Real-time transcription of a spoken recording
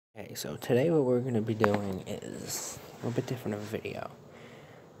Okay, so today what we're going to be doing is a little bit different of a video.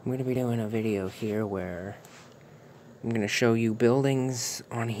 I'm going to be doing a video here where I'm going to show you buildings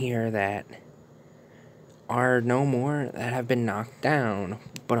on here that are no more, that have been knocked down,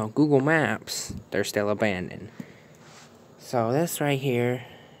 but on Google Maps, they're still abandoned. So this right here,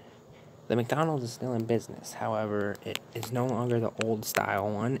 the McDonald is still in business. However, it is no longer the old style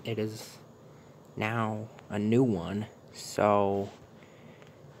one. It is now a new one. So,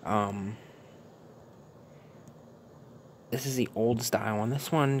 this is the old style one.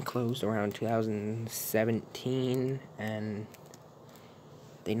 This one closed around 2017, and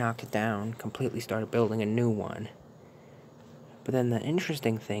they knocked it down, completely started building a new one. But then the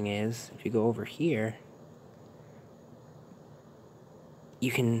interesting thing is, if you go over here,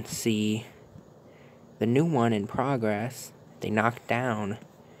 you can see the new one in progress. They knocked down.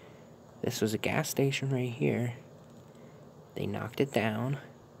 This was a gas station right here. They knocked it down,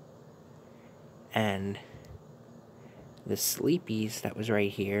 and the Sleepy's that was right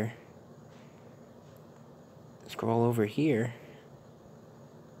here, scroll over here,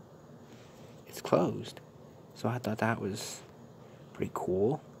 it's closed. So I thought that was pretty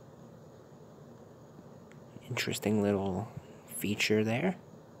cool. Interesting little feature there.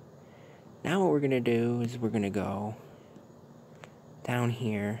 Now what we're gonna do is we're gonna go down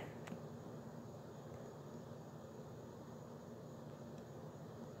here.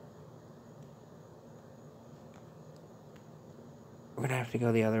 We're gonna have to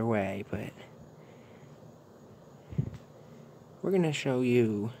go the other way, but we're gonna show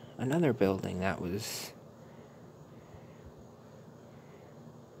you another building that was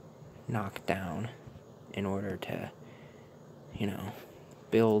knocked down in order to,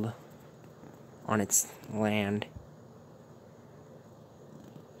 build on its land.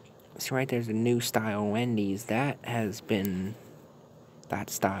 See, right there's a new style Wendy's that has been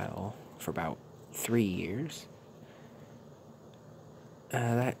that style for about 3 years.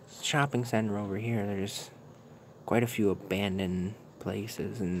 That shopping center over here, there's quite a few abandoned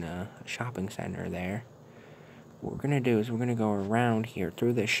places in the shopping center there. What we're gonna do is we're gonna go around here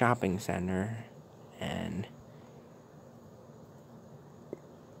through the shopping center, and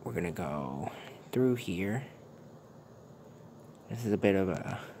we're gonna go through here. This is a bit of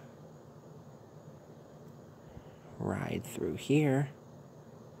a ride through here.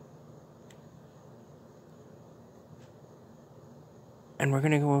 And we're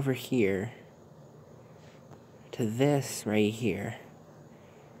gonna go over here to this right here.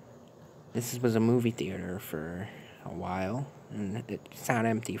 This was a movie theater for a while, and it sat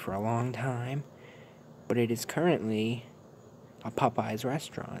empty for a long time, but it is currently a Popeye's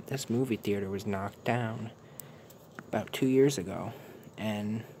restaurant. This movie theater was knocked down about 2 years ago,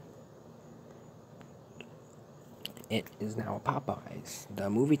 and it is now a Popeye's. The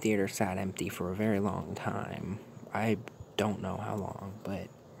movie theater sat empty for a very long time. I don't know how long, but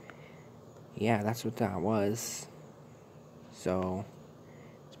yeah, that's what that was. So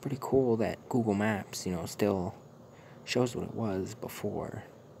it's pretty cool that Google Maps, still shows what it was before.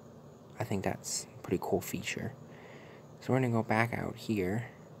 I think that's a pretty cool feature. So we're gonna go back out here.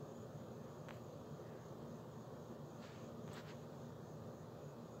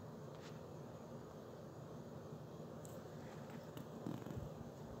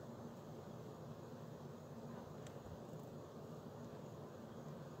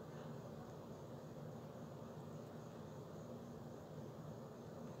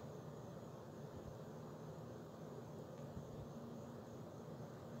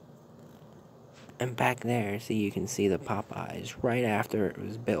 And back there, see, you can see the Popeyes right after it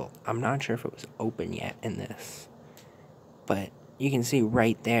was built. I'm not sure if it was open yet in this, but you can see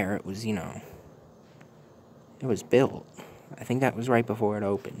right there it was, it was built. I think that was right before it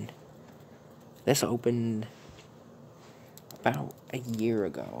opened. This opened about a year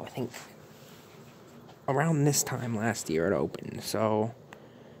ago. I think around this time last year it opened. So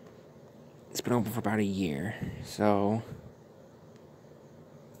it's been open for about a year. So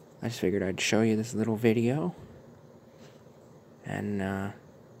I just figured I'd show you this little video and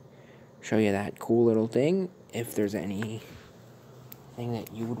show you that cool little thing. If there's anything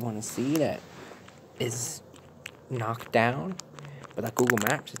that you would want to see that is knocked down, but that Google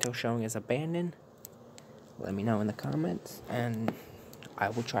Maps is still showing as abandoned, let me know in the comments, and I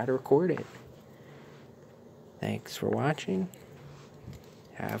will try to record it. Thanks for watching.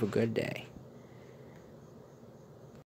 Have a good day.